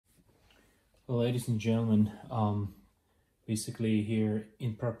Well, ladies and gentlemen, basically here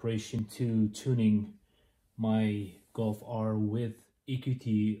in preparation to tuning my Golf R with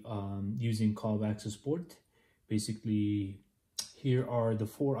EQT using COBB Access Port. Basically, here are the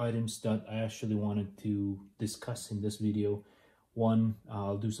 4 items that I actually wanted to discuss in this video. One,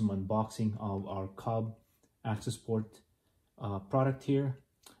 I'll do some unboxing of our COBB Access Port product here,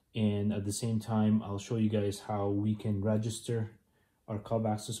 and at the same time I'll show you guys how we can register our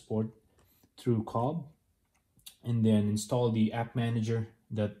COBB Access Port through COBB, and then install the app manager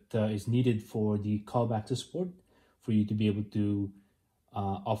that is needed for the COBB Access Port for you to be able to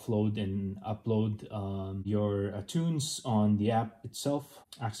offload and upload your tunes on the app itself,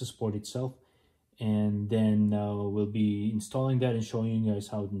 Access Port itself. And then we'll be installing that and showing you guys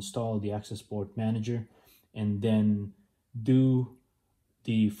how to install the Access Port manager, and then do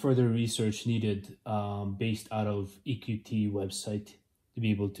the further research needed based out of EQT website to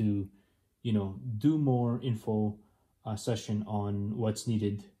be able to do more info session on what's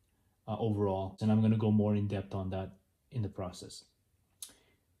needed overall. And I'm going to go more in depth on that in the process.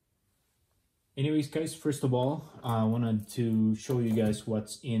 Anyways, guys, first of all, I wanted to show you guys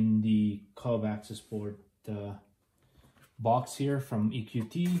what's in the COBB Access Port box here from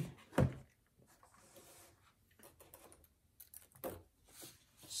EQT.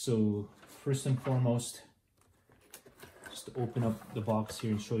 So first and foremost, just to open up the box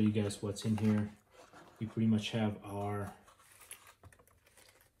here and show you guys what's in here. We pretty much have our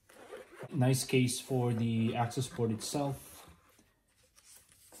nice case for the Access Port itself,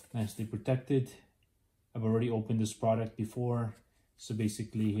 nicely protected. I've already opened this product before, so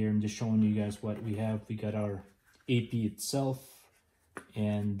basically here I'm just showing you guys what we have. We got our AP itself,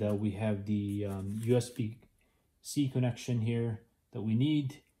 and we have the USB-C connection here that we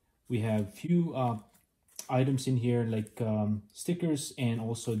need. We have few items in here like stickers, and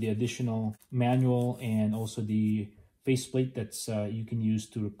also the additional manual, and also the faceplate that's you can use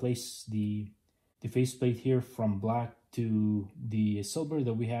to replace the faceplate here from black to the silver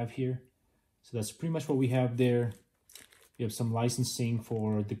that we have here. So that's pretty much what we have there. We have some licensing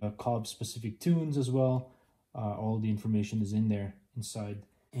for the COBB specific tunes as well. All the information is in there inside.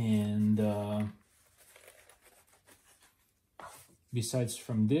 And besides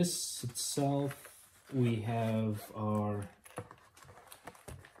from this itself, we have our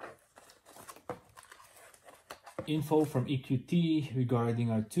info from EQT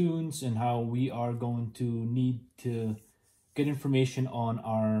regarding our tunes and how we are going to need to get information on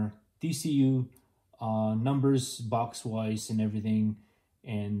our DCU numbers box wise and everything,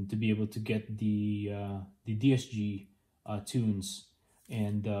 and to be able to get the DSG tunes.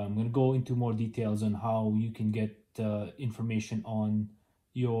 And I'm going to go into more details on how you can get information on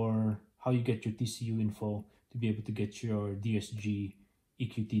how you get your DCU info to be able to get your DSG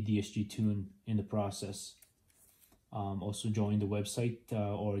EQT DSG tune in the process. Also join the website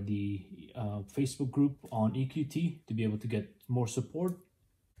or the Facebook group on EQT to be able to get more support.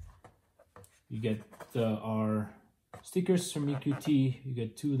 You get our stickers from EQT. You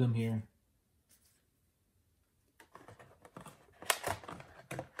get 2 of them here.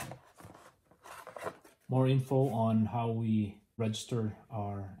 More info on how we register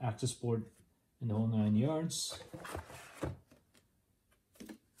our Access Port in the whole 9 yards.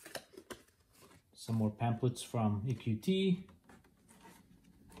 Some more pamphlets from EQT.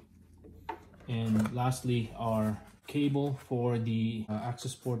 And lastly, our cable for the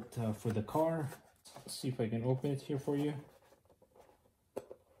Access Port for the car. Let's see if I can open it here for you.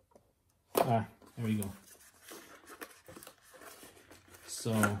 There we go.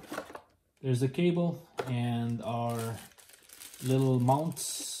 So there's the cable and our little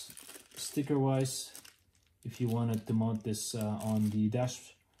mounts sticker wise if you wanted to mount this on the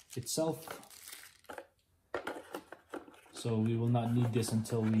dash itself. So we will not need this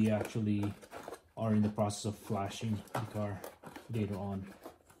until we actually are in the process of flashing the car later on.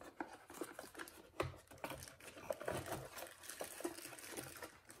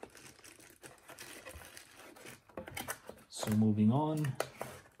 So moving on,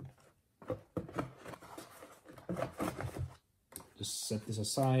 just set this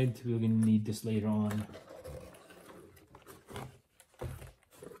aside. We're going to need this later on.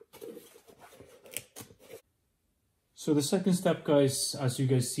 So the second step, guys, as you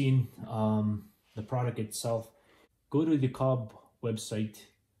guys seen, the product itself, go to the COBB website,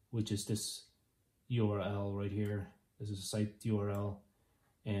 which is this URL right here. This is a site URL,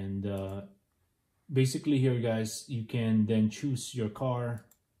 and basically here, guys, you can then choose your car,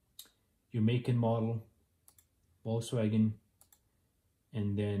 your make and model, Volkswagen,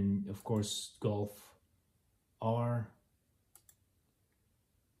 and then of course Golf R,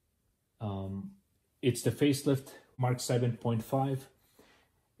 It's the facelift Mark 7.5,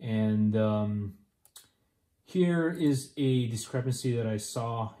 and here is a discrepancy that I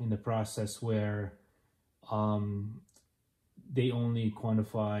saw in the process where they only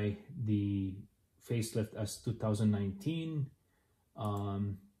quantify the facelift as 2019,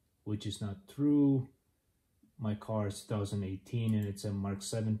 which is not true. My car is 2018 and it's a Mark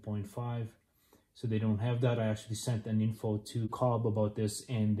 7.5, so they don't have that. I actually sent an info to COBB about this,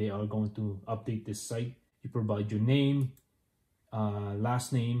 and they are going to update this site. You provide your name,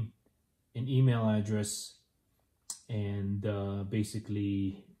 last name, an email address, and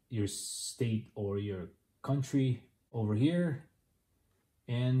basically your state or your country over here,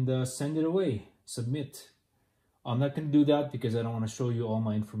 and send it away, submit. I'm not going to do that because I don't want to show you all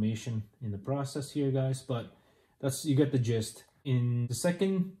my information in the process here, guys, but you get the gist. In the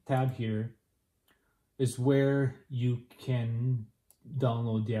second tab here is where you can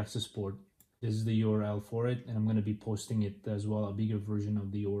download the Access Port. This is the URL for it, and I'm going to be posting it as well, a bigger version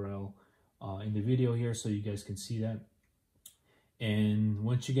of the URL in the video here, so you guys can see that. And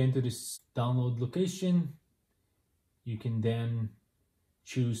once you get into this download location, you can then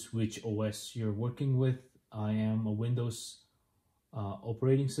choose which OS you're working with. I am a Windows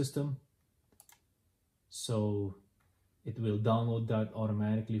operating system, so it will download that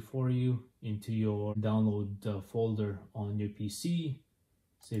automatically for you into your download folder on your PC.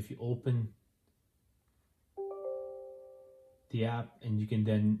 So if you open the app, and you can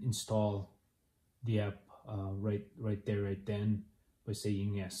then install the app right there, right then, by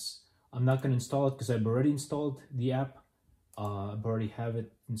saying yes. I'm not going to install it because I've already installed the app. I've already have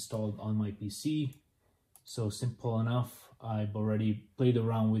it installed on my PC. So simple enough. I've already played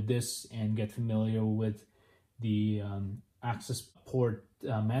around with this and get familiar with the Access Port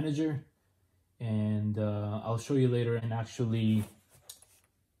Manager, and I'll show you later, and actually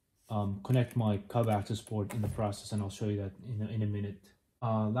connect my COBB Access Port in the process, and I'll show you that in a minute.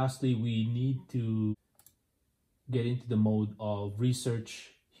 Lastly, we need to get into the mode of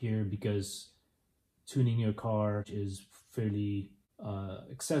research here, because tuning your car is fairly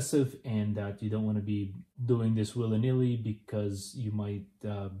excessive, and that you don't want to be doing this willy-nilly because you might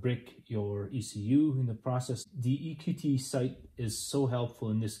break your ECU in the process. The EQT site is so helpful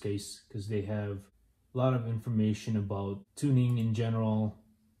in this case because they have a lot of information about tuning in general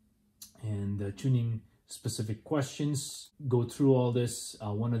and tuning specific questions. Go through all this.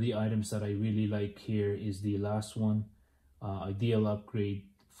 One of the items that I really like here is the last one, ideal upgrade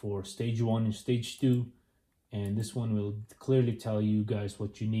for stage 1 and stage 2. And this one will clearly tell you guys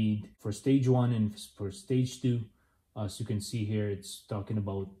what you need for stage 1 and for stage 2. As you can see here, it's talking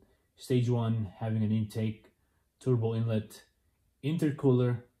about stage 1 having an intake, turbo inlet,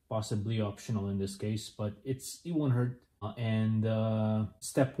 intercooler, possibly optional in this case, but it won't hurt. And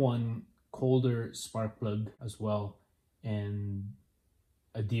step 1 colder spark plug as well, and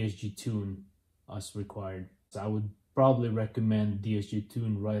a DSG tune as required. So I would probably recommend DSG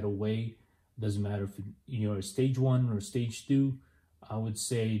tune right away. Doesn't matter if you're stage 1 or stage 2. I would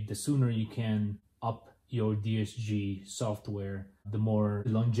say the sooner you can up your DSG software, the more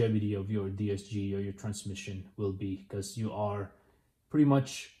longevity of your DSG or your transmission will be, because you are pretty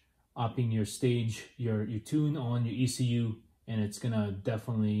much upping your stage, your tune on your ECU, and it's gonna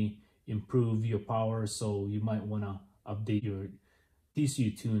definitely improve your power. So you might want to update your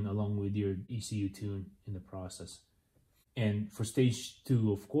TCU tune along with your ECU tune in the process. And for stage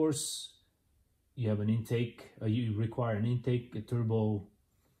 2, of course, you have an intake, you require an intake, a turbo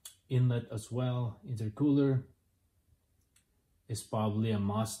inlet as well. Intercooler is probably a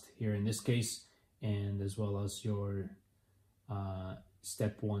must here in this case, and as well as your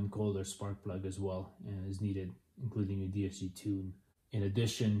step 1 colder spark plug as well is needed, including your DSG tune. In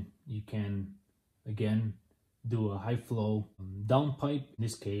addition, you can again do a high flow downpipe. In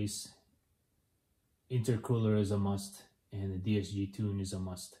this case, intercooler is a must, and the DSG tune is a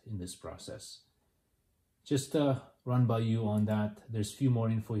must in this process. Just run by you on that. There's a few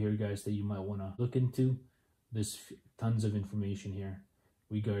more info here, guys, that you might want to look into. There's tons of information here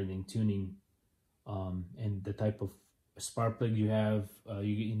regarding tuning and the type of spark plug you have,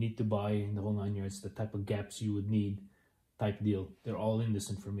 you need to buy in the whole 9 yards, the type of gaps you would need, type deal. They're all in this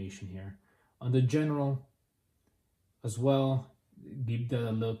information here. On the general as well, give that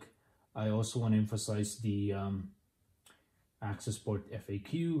a look. I also want to emphasize the Access Port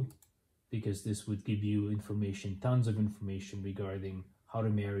FAQ, because this would give you information, tons of information regarding how to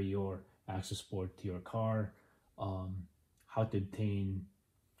marry your Access Port to your car, how to obtain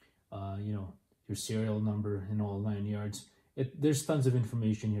your serial number and all 9 yards. There's tons of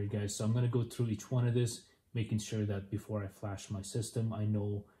information here, guys, so I'm going to go through each one of this, making sure that before I flash my system, I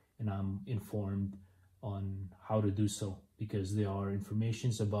know and I'm informed on how to do so, because there are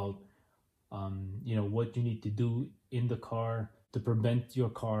informations about you know, what you need to do in the car to prevent your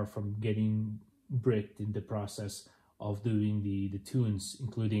car from getting bricked in the process of doing the tunes,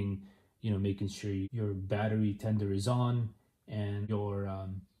 including, you know, making sure your battery tender is on, and your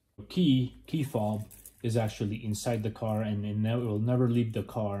key fob is actually inside the car, and it will never leave the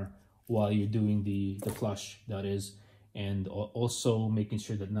car while you're doing the flush, that is. And also making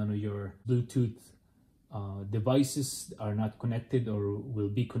sure that none of your Bluetooth devices are not connected or will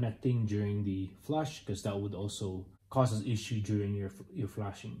be connecting during the flush, because that would also cause an issue during your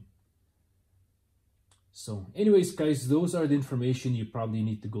flashing. So anyways, guys, those are the information you probably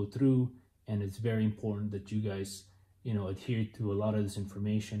need to go through, and it's very important that you guys, you know, adhere to a lot of this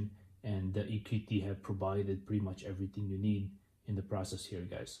information, and the EQT have provided pretty much everything you need in the process here,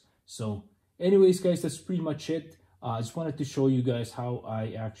 guys. So anyways, guys, that's pretty much it. I just wanted to show you guys how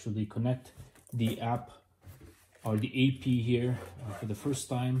I actually connect the app or the AP here for the first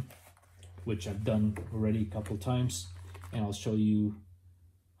time, which I've done already a couple times, and I'll show you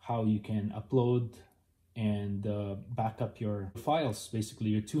how you can upload and back up your files, basically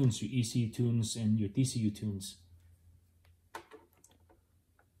your tunes, your ECU tunes and your TCU tunes.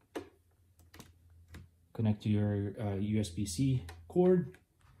 Connect to your USB-C cord,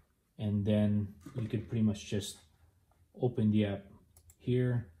 and then you can pretty much just open the app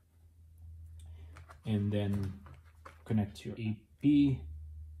here, and then connect to your COBB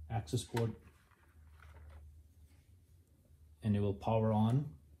Access Port, and it will power on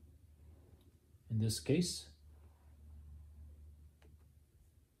in this case.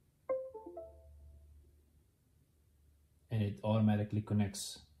 And it automatically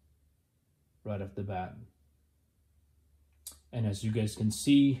connects right off the bat. And as you guys can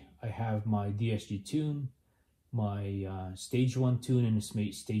see, I have my DSG tune, my stage 1 tune, and a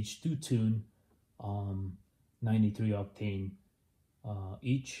stage 2 tune, 93 octane.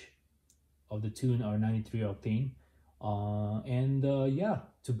 Each of the tune are 93 octane. Yeah,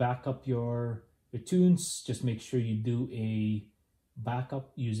 to back up your tunes, just make sure you do a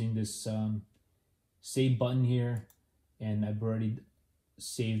backup using this save button here, and I've already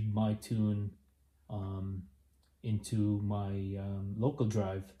saved my tune into my local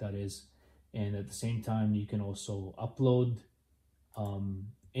drive, that is. And at the same time, you can also upload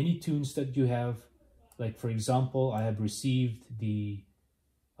any tunes that you have. Like for example, I have received the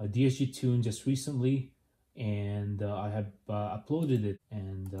DSG tune just recently, and I have uploaded it,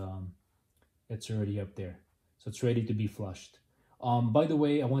 and it's already up there, so it's ready to be flushed. By the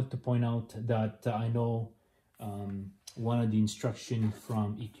way, I want to point out that I know one of the instructions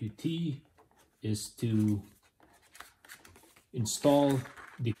from EQT is to install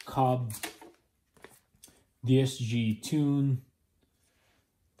the COBB DSG tune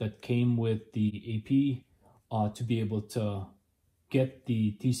that came with the AP to be able to get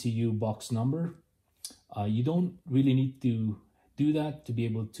the TCU box number. You don't really need to do that to be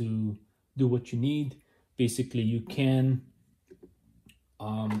able to do what you need. Basically, you can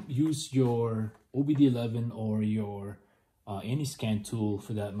use your OBD11 or your any scan tool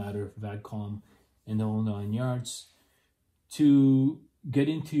for that matter, VADCOM, and the whole 9 yards, to get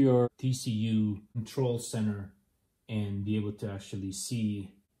into your TCU control center and be able to actually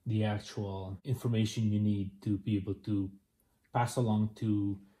see the actual information you need to be able to pass along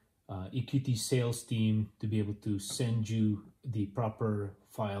to EQT sales team to be able to send you the proper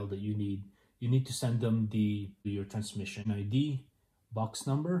file that you need. You need to send them your transmission ID box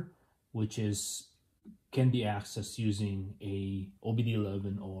number, which can be accessed using a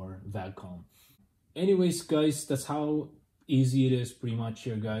OBD11 or VADCOM. Anyways, guys, that's how easy it is pretty much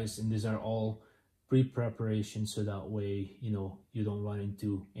here, guys, and these are all pre-preparation, so that way, you know, you don't run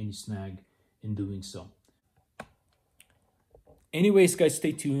into any snag in doing so. Anyways, guys,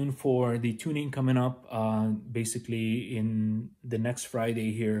 stay tuned for the tuning coming up. Basically, in the next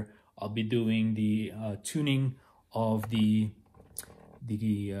Friday here, I'll be doing the tuning of the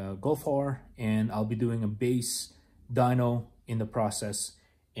Golf R, and I'll be doing a base dyno in the process,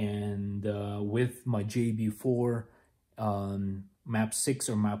 and with my JB4 map 6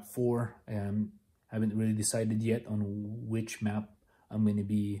 or map 4. I haven't really decided yet on which map I'm going to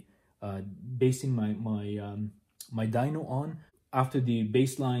be basing my dyno on. After the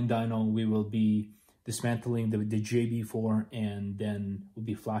baseline dyno, we will be dismantling the JB4, and then we'll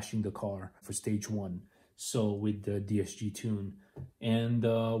be flashing the car for stage 1. So with the DSG tune, and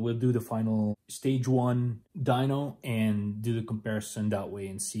we'll do the final stage 1 dyno and do the comparison that way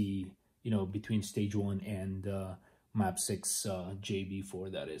and see, you know, between stage 1 and map 6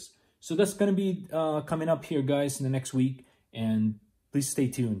 JB4, that is. So that's going to be coming up here, guys, in the next week, and please stay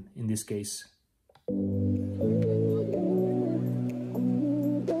tuned in this case.